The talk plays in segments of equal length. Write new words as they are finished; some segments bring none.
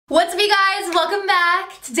What's up, you guys? Welcome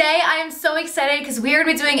back. Today I am so excited because we are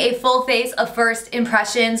going to be doing a full face of first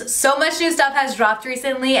impressions. So much new stuff has dropped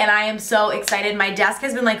recently and I am so excited. My desk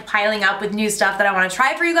has been like piling up with new stuff that I want to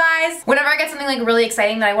try for you guys. Whenever I get something like really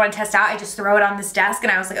exciting that I want to test out, I just throw it on this desk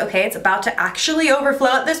and I was like, okay, it's about to actually overflow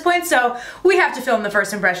at this point, so we have to film the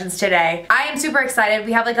first impressions today. I am super excited.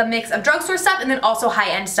 We have like a mix of drugstore stuff and then also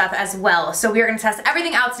high-end stuff as well. So we are going to test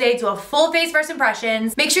everything out today, do a full face first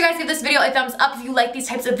impressions. Make sure you guys give this video a thumbs up if you like these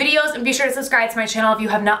types of videos, and be sure to subscribe to my channel if you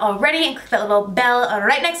have not already, and click that little bell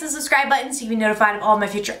right next to the subscribe button so you can be notified of all my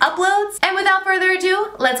future uploads. And without further ado,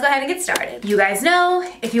 let's go ahead and get started. You guys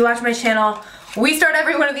know, if you watch my channel, we start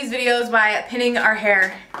every one of these videos by pinning our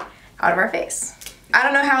hair out of our face. I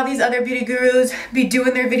don't know how these other beauty gurus be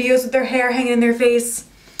doing their videos with their hair hanging in their face,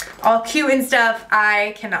 all cute and stuff.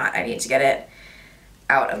 I cannot. I need to get it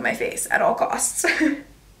out of my face at all costs.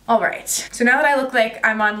 Alright, so now that I look like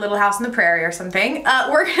I'm on Little House on the Prairie or something,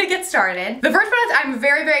 we're gonna get started. The first product, I'm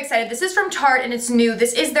very, very excited. This is from Tarte and it's new.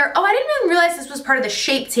 This is their, oh, I didn't even realize this was part of the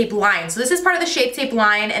Shape Tape line. So this is part of the Shape Tape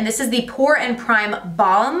line and this is the Pore and Prime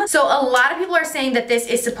Balm. So a lot of people are saying that this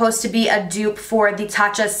is supposed to be a dupe for the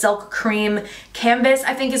Tatcha Silk Cream Canvas,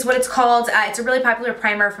 I think is what it's called. It's a really popular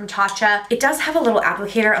primer from Tatcha. It does have a little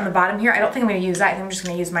applicator on the bottom here. I don't think I'm gonna use that. I think I'm just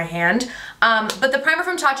gonna use my hand. But the primer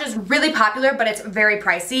from Tatcha is really popular, but it's very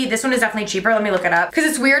pricey. This one is definitely cheaper. Let me look it up. Because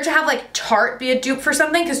it's weird to have like Tarte be a dupe for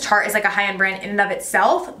something, because Tarte is like a high-end brand in and of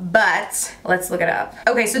itself, but let's look it up.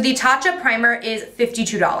 Okay, so the Tatcha primer is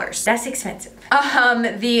 $52. That's expensive.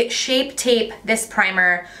 The Shape Tape, this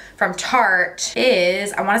primer from Tarte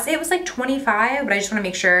is, I want to say it was like $25, but I just want to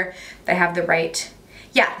make sure that I have the right,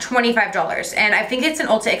 yeah, $25. And I think it's an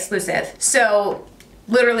Ulta exclusive. So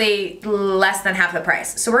literally less than half the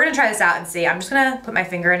price. So we're gonna try this out and see. I'm just gonna put my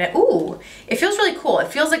finger in it. Ooh, it feels really cool. It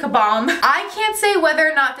feels like a balm. I can't say whether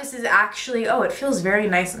or not this is actually, oh, it feels very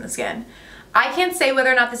nice on the skin. I can't say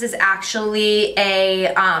whether or not this is actually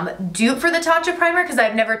a dupe for the Tatcha primer because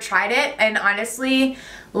I've never tried it, and honestly,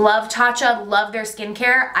 love Tatcha, love their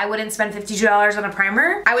skincare. I wouldn't spend $52 on a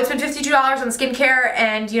primer. I would spend $52 on skincare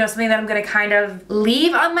and, you know, something that I'm gonna kind of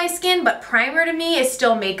leave on my skin, but primer to me is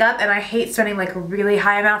still makeup, and I hate spending like really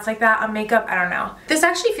high amounts like that on makeup. I don't know. This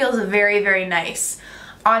actually feels very, very nice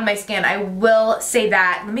on my skin. I will say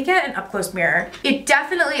that. Let me get an up-close mirror. It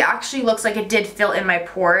definitely actually looks like it did fill in my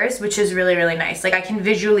pores, which is really, really nice. Like I can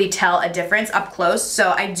visually tell a difference up close,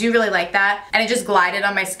 so I do really like that. And it just glided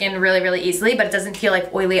on my skin really, really easily, but it doesn't feel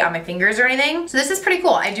like oily on my fingers or anything. So this is pretty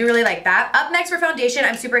cool. I do really like that. Up next for foundation,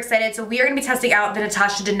 I'm super excited. So we are gonna be testing out the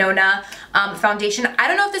Natasha Denona foundation. I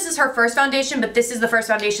don't know if this is her first foundation, but this is the first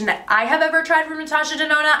foundation that I have ever tried from Natasha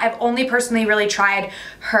Denona. I've only personally really tried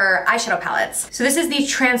her eyeshadow palettes. So this is the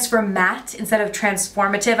Transfer Matte instead of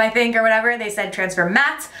transformative, I think, or whatever. They said Transfer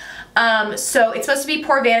Matte. So it's supposed to be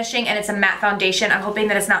pore vanishing and it's a matte foundation. I'm hoping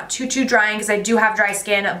that it's not too drying because I do have dry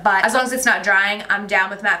skin, but as long as it's not drying, I'm down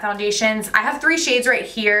with matte foundations. I have 3 shades right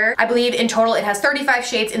here. I believe in total it has 35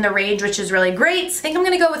 shades in the range, which is really great. I think I'm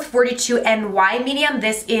gonna go with 42 NY medium.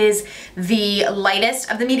 This is the lightest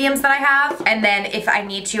of the mediums that I have, and then if I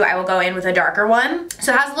need to, I will go in with a darker one.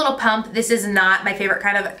 So it has a little pump. This is not my favorite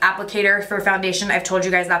kind of applicator for foundation. I've told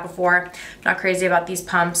you guys that before. I'm not crazy about these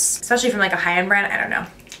pumps, especially from like a high-end brand. I don't know.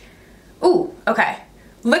 Ooh, okay.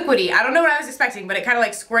 Liquidy. I don't know what I was expecting, but it kind of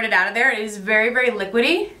like squirted out of there. It is very, very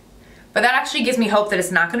liquidy, but that actually gives me hope that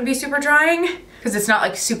it's not going to be super drying because it's not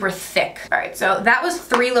like super thick. All right, so that was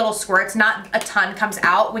 3 little squirts. Not a ton comes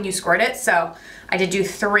out when you squirt it, so I did do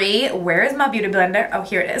 3. Where is my beauty blender? Oh,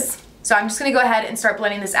 here it is. So I'm just gonna go ahead and start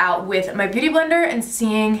blending this out with my beauty blender and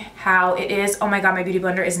seeing how it is. Oh my God, my beauty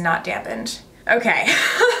blender is not dampened. Okay.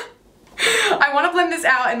 I want to blend this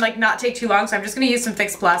out and like not take too long, so I'm just going to use some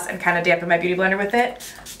Fix Plus and kind of dampen my beauty blender with it.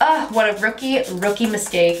 What a rookie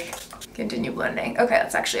mistake. Continue blending. Okay,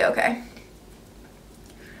 that's actually okay.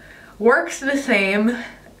 Works the same.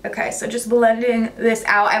 Okay, so just blending this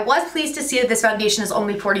out. I was pleased to see that this foundation is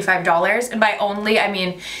only $45, and by only, I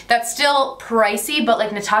mean, that's still pricey, but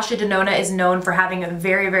like Natasha Denona is known for having a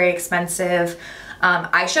very, very expensive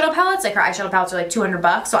eyeshadow palettes. Like her eyeshadow palettes are like 200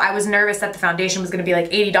 bucks, so I was nervous that the foundation was gonna be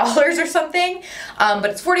like $80 or something, but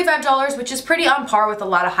it's $45, which is pretty on par with a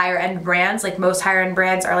lot of higher end brands. Like most higher end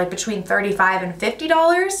brands are like between $35 and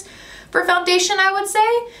 $50 for foundation, I would say.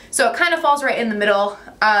 So it kind of falls right in the middle,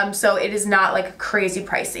 so it is not like crazy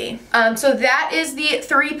pricey. So that is the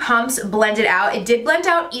 3 pumps blended out. It did blend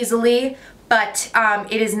out easily, but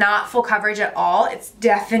it is not full coverage at all. It's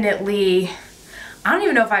definitely, I don't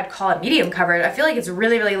even know if I'd call it medium coverage. I feel like it's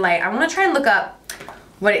really, really light. I want to try and look up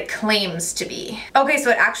what it claims to be. Okay,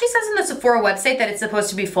 so it actually says in the Sephora website that it's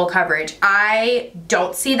supposed to be full coverage. I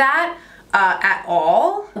don't see that. at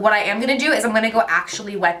all. What I am gonna do is I'm gonna go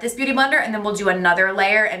actually wet this beauty blender and then we'll do another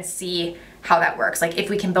layer and see how that works, like if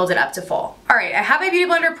we can build it up to full. All right, I have my beauty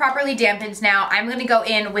blender properly dampened now. I'm gonna go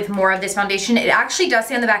in with more of this foundation. It actually does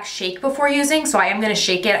say on the back shake before using, so I am gonna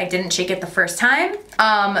shake it. I didn't shake it the first time.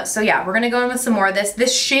 So yeah, we're gonna go in with some more of this.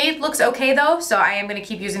 This shade looks okay though, so I am gonna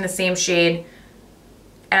keep using the same shade.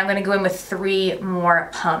 And I'm gonna go in with 3 more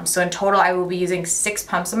pumps. So in total, I will be using 6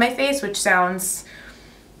 pumps on my face, which sounds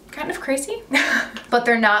kind of crazy, but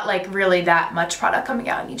they're not like really that much product coming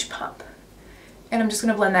out in each pump. And I'm just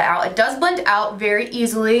gonna blend that out. It does blend out very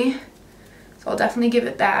easily, so I'll definitely give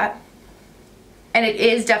it that. And it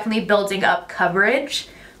is definitely building up coverage.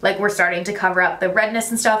 Like we're starting to cover up the redness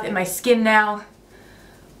and stuff in my skin now,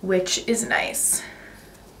 which is nice.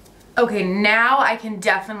 Okay, now I can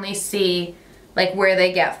definitely see like where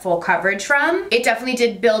they get full coverage from. It definitely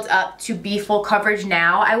did build up to be full coverage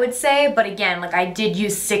now, I would say, but again, like I did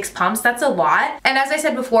use 6 pumps, that's a lot. And as I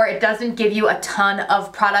said before, it doesn't give you a ton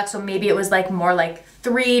of product, so maybe it was like more like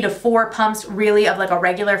 3 to 4 pumps really of like a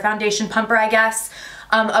regular foundation pumper, I guess,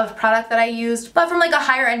 of product that I used. But from like a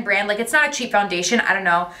higher end brand, like it's not a cheap foundation, I don't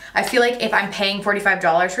know. I feel like if I'm paying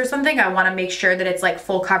 $45 for something, I wanna make sure that it's like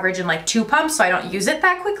full coverage in like 2 pumps so I don't use it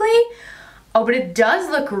that quickly. Oh, but it does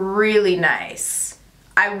look really nice.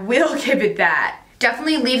 I will give it that.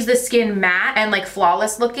 Definitely leaves the skin matte and like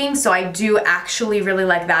flawless looking, so I do actually really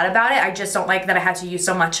like that about it. I just don't like that I had to use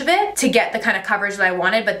so much of it to get the kind of coverage that I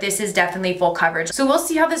wanted, but this is definitely full coverage. So we'll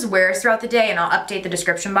see how this wears throughout the day and I'll update the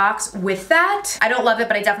description box with that. I don't love it,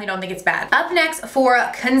 but I definitely don't think it's bad. Up next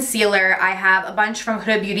for concealer, I have a bunch from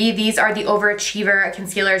Huda Beauty. These are the Overachiever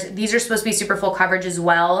concealers. These are supposed to be super full coverage as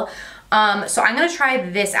well. So I'm gonna try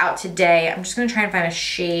this out today. I'm just gonna try and find a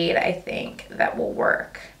shade I think that will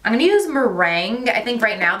work. I'm gonna use Meringue. I think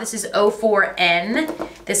right now this is 04N.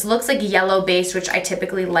 This looks like yellow base, which I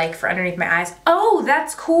typically like for underneath my eyes. Oh,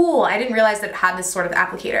 that's cool. I didn't realize that it had this sort of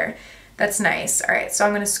applicator. That's nice. All right, so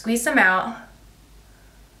I'm gonna squeeze them out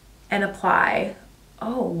and apply.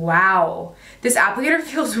 Oh, wow. This applicator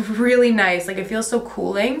feels really nice. Like it feels so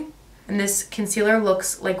cooling. And this concealer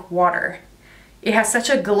looks like water. It has such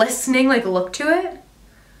a glistening like look to it.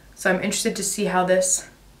 So I'm interested to see how this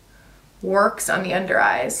works on the under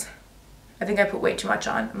eyes. I think I put way too much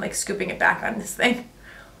on. I'm like scooping it back on this thing.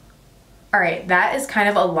 All right, that is kind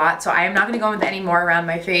of a lot. So I am not gonna go with any more around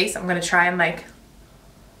my face. I'm gonna try and like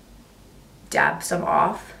dab some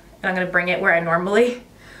off. And I'm gonna bring it where I normally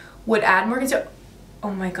would add more concealer. Oh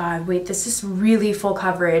my God, wait, this is really full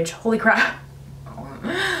coverage. Holy crap.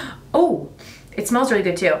 Oh. It smells really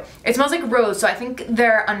good too. It smells like rose, so I think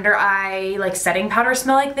their under eye like setting powder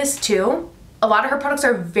smell like this too. A lot of her products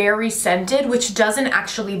are very scented, which doesn't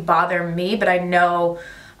actually bother me, but I know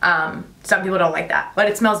some people don't like that. But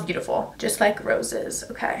it smells beautiful, just like roses.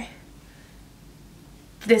 Okay.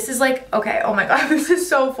 This is like, okay, oh my God, this is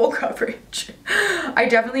so full coverage. I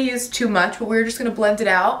definitely used too much, but we're just gonna blend it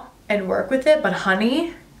out and work with it. But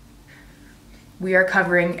honey, we are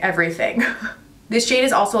covering everything. This shade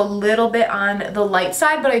is also a little bit on the light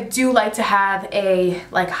side, but I do like to have a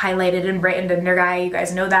like highlighted and brightened under eye. You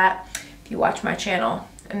guys know that if you watch my channel.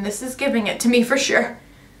 And this is giving it to me for sure.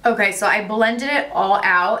 Okay, so I blended it all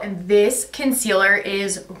out and this concealer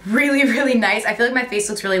is really, really nice. I feel like my face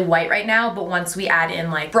looks really white right now, but once we add in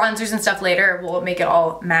like bronzers and stuff later, we'll make it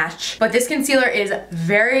all match. But this concealer is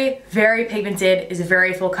very, very pigmented, is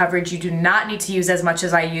very full coverage. You do not need to use as much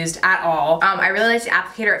as I used at all. I really liked the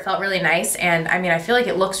applicator. It felt really nice. And I mean, I feel like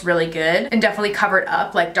it looks really good and definitely covered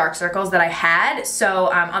up like dark circles that I had. So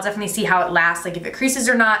I'll definitely see how it lasts, like if it creases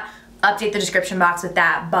or not, update the description box with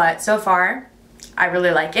that. But so far, I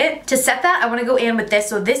really like it. To set that, I want to go in with this.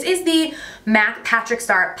 So this is the MAC Patrick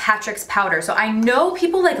Star Patrick's Powder. So I know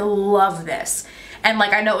people like love this. And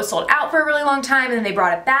like I know it was sold out for a really long time and then they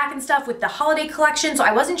brought it back and stuff with the holiday collection. So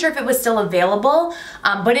I wasn't sure if it was still available,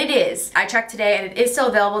 but it is. I checked today and it is still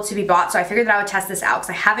available to be bought. So I figured that I would test this out because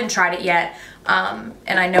I haven't tried it yet. And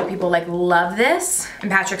I know people like love this.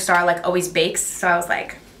 And Patrick Star like always bakes. So I was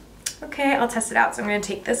like, okay, I'll test it out. So I'm gonna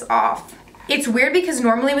take this off. It's weird because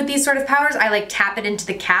normally with these sort of powders, I like tap it into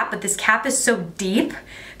the cap, but this cap is so deep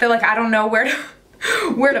that like I don't know where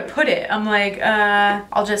to put it. I'm like,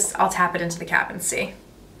 I'll tap it into the cap and see.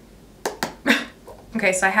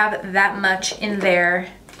 Okay, so I have that much in there.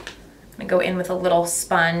 I'm gonna go in with a little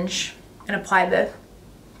sponge and apply the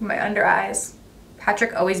my under eyes.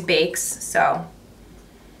 Patrick always bakes, so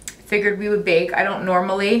I figured we would bake. I don't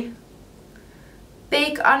normally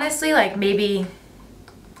bake, honestly, like maybe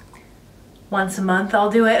once a month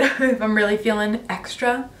I'll do it if I'm really feeling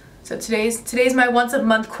extra. So today's my once a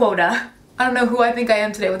month quota. I don't know who I think I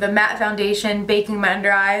am today with a matte foundation, baking my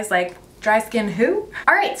under eyes. Like, Dry skin who?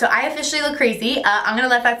 All right, so I officially look crazy. I'm gonna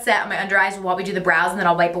let that set on my under eyes while we do the brows, and then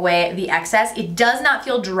I'll wipe away the excess. It does not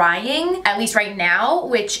feel drying, at least right now,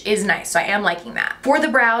 which is nice, so I am liking that. For the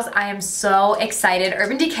brows, I am so excited.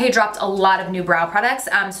 Urban Decay dropped a lot of new brow products,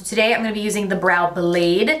 so today I'm gonna be using the Brow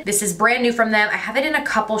Blade. This is brand new from them. I have it in a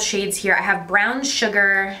couple shades here. I have Brown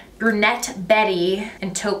Sugar, Brunette Betty,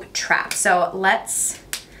 and Taupe Trap. So let's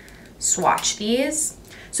swatch these.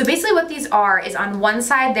 So basically what these are is on one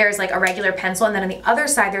side there's like a regular pencil, and then on the other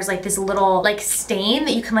side there's like this little like stain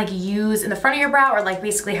that you can like use in the front of your brow, or like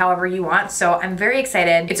basically however you want. So I'm very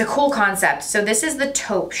excited. It's a cool concept. So this is the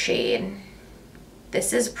taupe shade.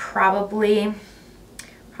 This is probably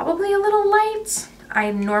a little light.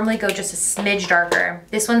 I normally go just a smidge darker.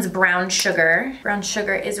 This one's Brown Sugar. Brown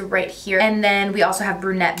Sugar is right here. And then we also have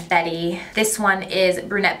Brunette Betty. This one is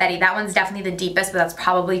Brunette Betty. That one's definitely the deepest, but that's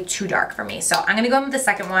probably too dark for me. So I'm gonna go in with the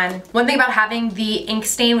second one. One thing about having the ink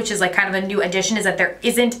stain, which is like kind of a new addition, is that there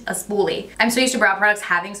isn't a spoolie. I'm so used to brow products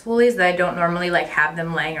having spoolies that I don't normally like have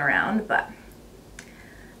them laying around, but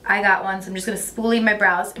I got one, so I'm just gonna spoolie my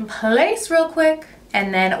brows in place real quick.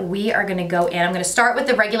 And then we are gonna go in. I'm gonna start with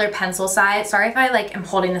the regular pencil side. Sorry if I like am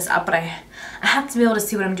holding this up, but I have to be able to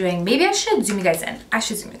see what I'm doing. Maybe I should zoom you guys in. I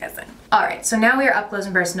should zoom you guys in. All right, so now we are up close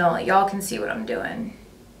and personal. Y'all can see what I'm doing.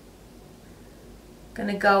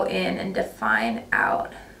 Gonna go in and define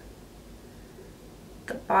out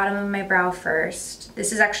the bottom of my brow first.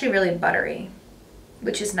 This is actually really buttery,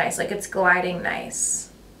 which is nice. Like, it's gliding nice.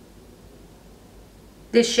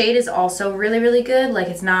 This shade is also really, really good. Like,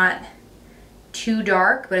 it's not too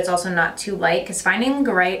dark, but it's also not too light, because finding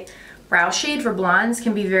the right brow shade for blondes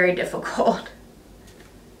can be very difficult.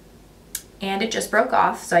 And it just broke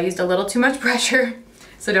off, so I used a little too much pressure,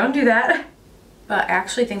 so don't do that. But I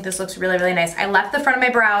actually think this looks really, really nice. I left the front of my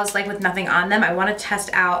brows like with nothing on them. I want to test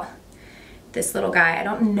out this little guy. I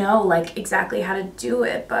don't know like exactly how to do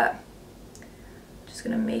it, but I'm just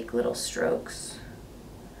gonna make little strokes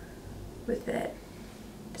with it.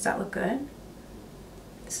 Does that look good?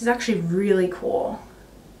 This is actually really cool.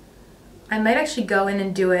 I might actually go in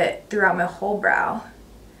and do it throughout my whole brow.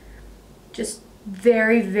 Just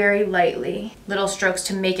very, very lightly. Little strokes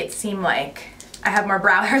to make it seem like I have more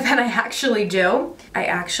brow hair than I actually do. I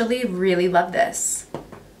actually really love this.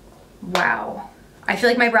 Wow. I feel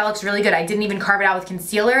like my brow looks really good. I didn't even carve it out with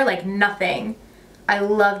concealer, like nothing. I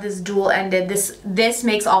love this dual-ended. This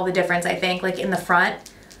makes all the difference, I think, like in the front,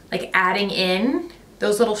 like adding in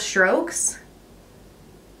those little strokes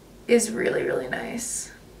is really, really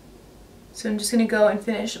nice. So I'm just gonna go and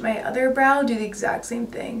finish my other brow, do the exact same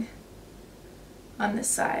thing on this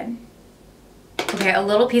side. Okay, a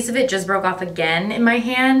little piece of it just broke off again in my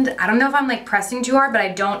hand. I don't know if I'm like pressing too hard, but I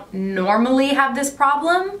don't normally have this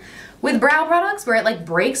problem with brow products where it like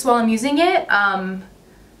breaks while I'm using it.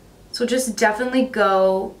 So just definitely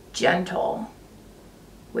go gentle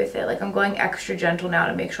with it. Like, I'm going extra gentle now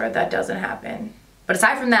to make sure that doesn't happen. But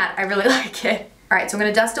aside from that, I really like it. All right, so I'm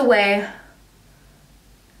gonna dust away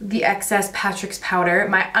the excess Patrick's powder.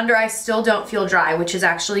 My under eyes still don't feel dry, which is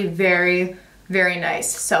actually very, very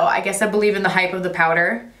nice. So I guess I believe in the hype of the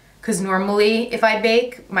powder, because normally if I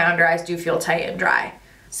bake, my under eyes do feel tight and dry.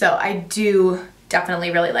 So I do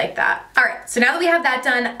definitely really like that. All right, so now that we have that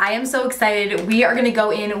done, I am so excited. We are gonna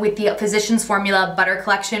go in with the Physicians Formula Butter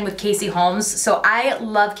Collection with Casey Holmes. So I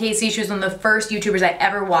love Casey. She was one of the first YouTubers I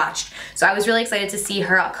ever watched. So I was really excited to see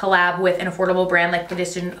her collab with an affordable brand like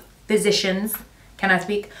Physicians, cannot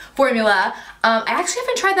speak, Formula. I actually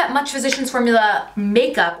haven't tried that much Physicians Formula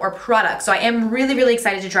makeup or product, so I am really, really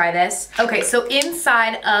excited to try this. Okay, so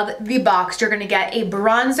inside of the box, you're gonna get a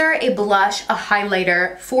bronzer, a blush, a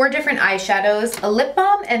highlighter, 4 different eyeshadows, a lip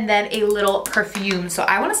balm, and then a little perfume. So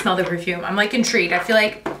I wanna smell the perfume. I'm like intrigued. I feel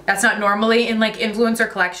like that's not normally in like influencer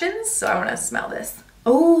collections, so I wanna smell this.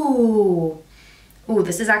 Ooh,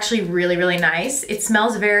 this is actually really, really nice. It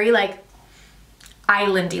smells very like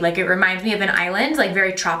islandy, like it reminds me of an island, like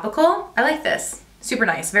very tropical. I like this. Super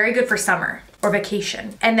nice. Very good for summer or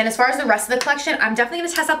vacation. And then as far as the rest of the collection, I'm definitely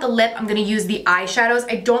gonna test out the lip. I'm gonna use the eyeshadows.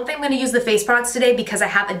 I don't think I'm gonna use the face products today because I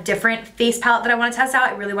have a different face palette that I wanna test out.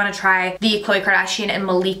 I really wanna try the Khloe Kardashian and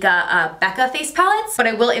Malika Becca face palettes, but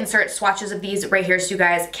I will insert swatches of these right here so you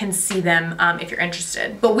guys can see them if you're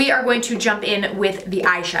interested. But we are going to jump in with the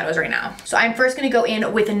eyeshadows right now. So I'm first gonna go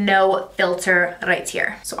in with no filter right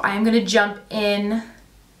here. So I'm gonna jump in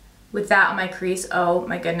with that on my crease. Oh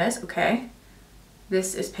my goodness, okay.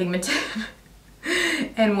 This is pigmented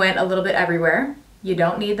and went a little bit everywhere. You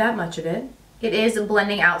don't need that much of it. It is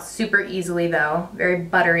blending out super easily though, very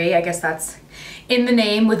buttery. I guess that's In the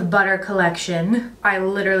Name with Butter collection. I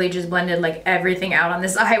literally just blended like everything out on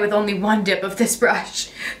this eye with only one dip of this brush.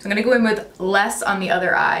 So I'm gonna go in with less on the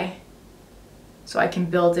other eye so I can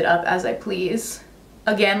build it up as I please.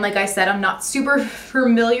 Again, like I said, I'm not super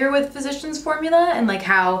familiar with Physicians Formula and like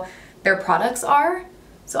how their products are.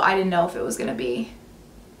 So I didn't know if it was gonna be,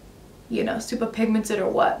 you know, super pigmented or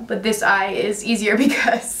what. But this eye is easier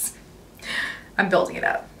because I'm building it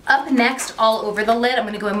up. Up next, all over the lid, I'm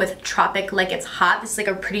gonna go in with Tropic Like It's Hot. This is like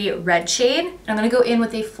a pretty red shade. I'm gonna go in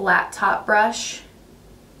with a flat top brush.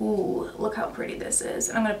 Ooh, look how pretty this is.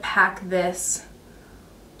 And I'm gonna pack this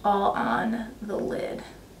all on the lid.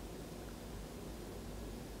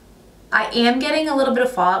 I am getting a little bit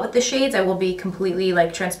of fallout with the shades. I will be completely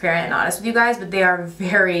like transparent and honest with you guys, but they are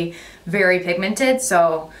very, very pigmented.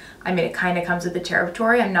 So, I mean, it kind of comes with the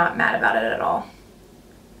territory. I'm not mad about it at all.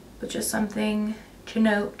 But just something to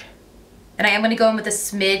note. And I am going to go in with a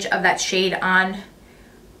smidge of that shade on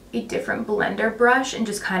a different blender brush and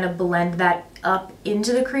just kind of blend that up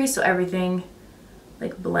into the crease so everything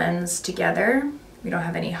like blends together. We don't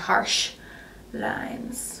have any harsh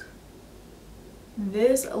lines.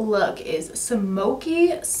 This look is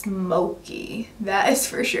smoky, smoky. That is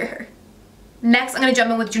for sure. Next, I'm going to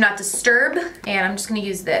jump in with Do Not Disturb, and I'm just going to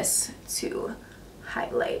use this to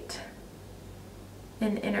highlight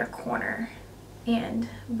in the inner corner and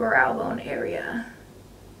brow bone area.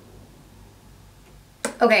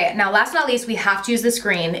 Okay, now last but not least, we have to use this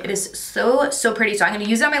green. It is so, so pretty. So I'm gonna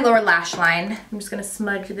use it on my lower lash line. I'm just gonna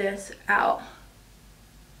smudge this out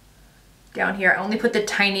down here. I only put the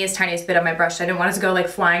tiniest bit on my brush. So I didn't want it to go like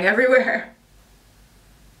flying everywhere.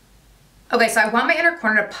 Okay, so I want my inner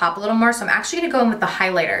corner to pop a little more. So I'm actually gonna go in with the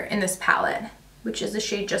highlighter in this palette, which is the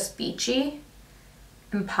shade Just Beachy,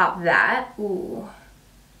 and pop that. Ooh.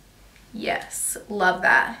 Yes, love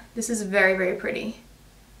that. This is very, very pretty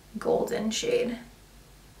golden shade.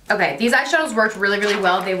 Okay, these eyeshadows worked really, really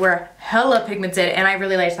well. They were hella pigmented and I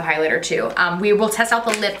really liked the highlighter too. We will test out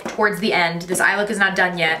the lip towards the end. This eye look is not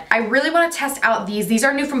done yet. I really want to test out these. These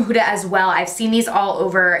are new from Huda as well. I've seen these all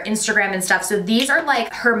over Instagram and stuff. So these are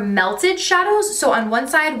like her melted shadows. So on one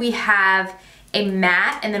side we have a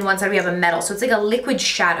matte and then one side we have a metal. So it's like a liquid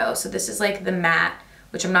shadow. So this is like the matte,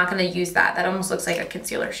 which I'm not gonna use that. That almost looks like a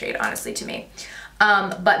concealer shade, honestly, to me.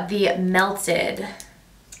 But the melted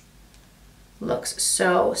looks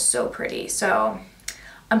so, so pretty. So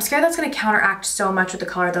I'm scared that's gonna counteract so much with the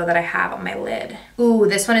color though that I have on my lid. Ooh,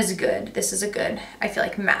 this one is good. This is a good, I feel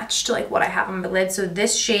like match to like what I have on my lid. So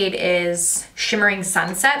this shade is Shimmering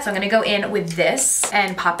Sunset. So I'm gonna go in with this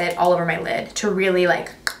and pop it all over my lid to really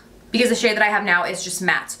like, because the shade that I have now is just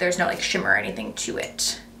matte. So there's no like shimmer or anything to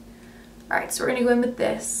it. All right, so we're gonna go in with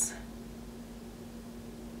this.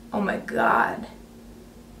 Oh my God.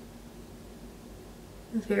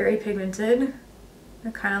 Very pigmented. I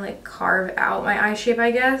kind of like carve out my eye shape,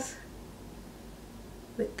 I guess,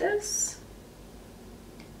 with this.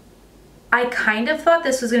 I kind of thought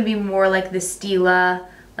this was gonna be more like the Stila,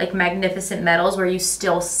 like Magnificent Metals, where you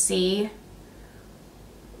still see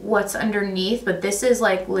what's underneath, but this is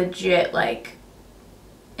like legit like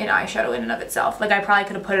an eyeshadow in and of itself. Like I probably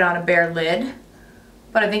could have put it on a bare lid,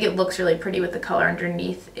 but I think it looks really pretty with the color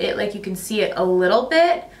underneath it. Like you can see it a little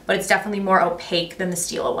bit, but it's definitely more opaque than the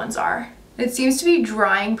Stila ones are. It seems to be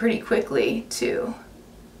drying pretty quickly too,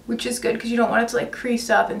 which is good because you don't want it to like crease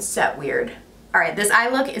up and set weird. All right, this eye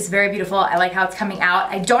look is very beautiful. I like how it's coming out.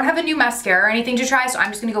 I don't have a new mascara or anything to try, so I'm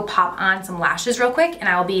just gonna go pop on some lashes real quick and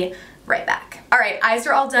I will be right back. All right, eyes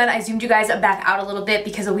are all done. I zoomed you guys back out a little bit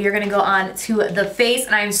because we are gonna go on to the face,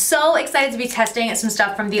 and I'm so excited to be testing some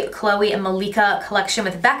stuff from the Chloe and Malika collection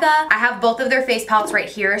with Becca. I have both of their face palettes right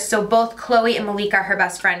here. So both Chloe and Malika, her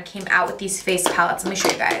best friend, came out with these face palettes. Let me show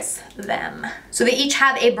you guys them. So they each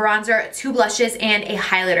have a bronzer, 2 blushes, and a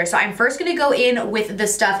highlighter. So I'm first gonna go in with the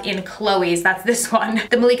stuff in Chloe's. That's this one.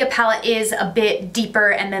 The Malika palette is a bit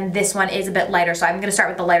deeper, and then this one is a bit lighter. So I'm gonna start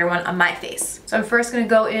with the lighter one on my face. So I'm first gonna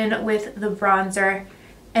go in with the bronzer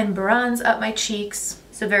and bronze up my cheeks.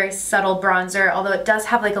 It's a very subtle bronzer, although it does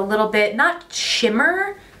have like a little bit, not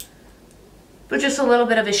shimmer, but just a little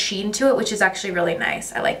bit of a sheen to it, which is actually really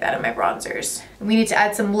nice. I like that in my bronzers. And we need to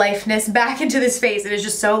add some lifeness back into this face. It is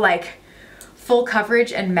just so like full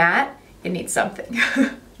coverage and matte. It needs something.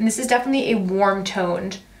 And this is definitely a warm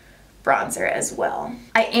toned bronzer as well.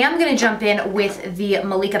 I am gonna jump in with the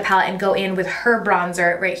Malika palette and go in with her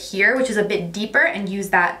bronzer right here, which is a bit deeper, and use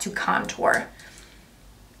that to contour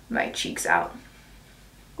my cheeks out.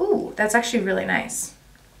 Ooh, that's actually really nice.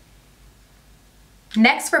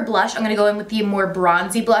 Next for blush, I'm gonna go in with the more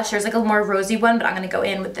bronzy blush. There's like a more rosy one, but I'm gonna go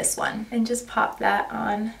in with this one and just pop that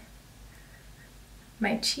on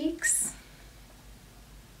my cheeks.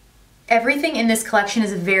 Everything in this collection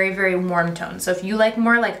is very, very warm toned. So if you like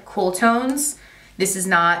more like cool tones, this is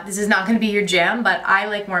not gonna be your jam, but I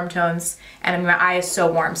like warm tones and my eye is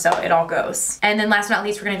so warm, so it all goes. And then last but not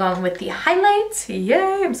least, we're gonna go in with the highlight.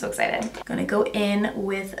 Yay, I'm so excited. Gonna go in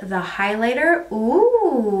with the highlighter.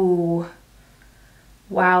 Ooh.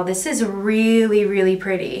 Wow, this is really, really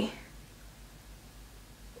pretty.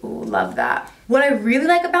 Ooh, love that. What I really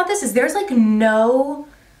like about this is there's like no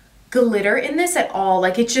glitter in this at all.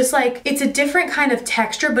 Like it's just like, it's a different kind of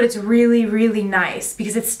texture, but it's really, really nice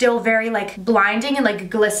because it's still very like blinding and like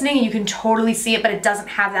glistening and you can totally see it, but it doesn't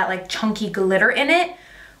have that like chunky glitter in it,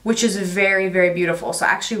 which is very, very beautiful. So I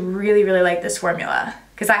actually really, really like this formula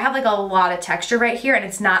because I have like a lot of texture right here and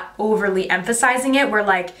it's not overly emphasizing it where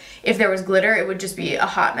like if there was glitter, it would just be a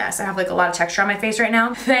hot mess. I have like a lot of texture on my face right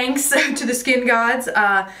now. Thanks to the skin gods.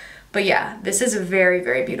 But yeah, this is very,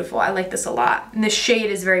 very beautiful. I like this a lot. And the shade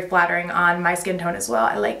is very flattering on my skin tone as well.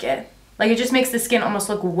 I like it. Like it just makes the skin almost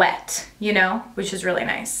look wet, you know, which is really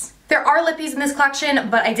nice. There are lippies in this collection,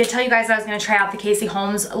 but I did tell you guys that I was gonna try out the Casey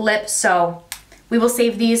Holmes lip, so we will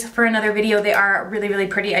save these for another video. They are really, really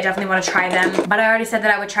pretty. I definitely want to try them, but I already said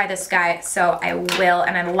that I would try this guy, so I will,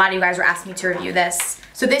 and a lot of you guys were asking me to review this.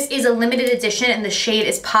 So this is a limited edition, and the shade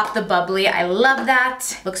is Pop the Bubbly. I love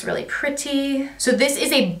that. Looks really pretty. So this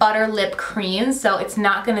is a butter lip cream, so it's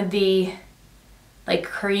not gonna be like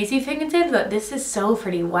crazy pigmented, but this is so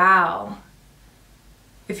pretty, wow.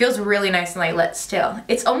 It feels really nice and light lit still.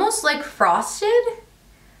 It's almost like frosted,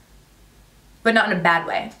 but not in a bad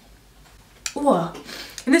way. Ooh,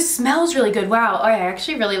 and this smells really good. Wow, oh, I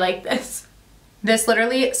actually really like this. This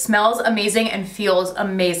literally smells amazing and feels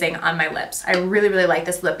amazing on my lips. I really, really like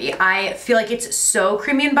this lippy. I feel like it's so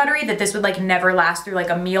creamy and buttery that this would like never last through like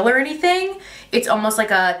a meal or anything. It's almost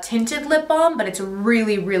like a tinted lip balm, but it's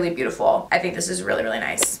really, really beautiful. I think this is really, really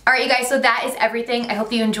nice. All right, you guys, so that is everything. I hope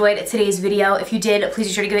that you enjoyed today's video. If you did, please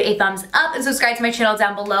be sure to give it a thumbs up and subscribe to my channel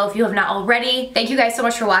down below if you have not already. Thank you guys so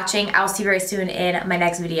much for watching. I'll see you very soon in my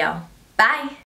next video. Bye.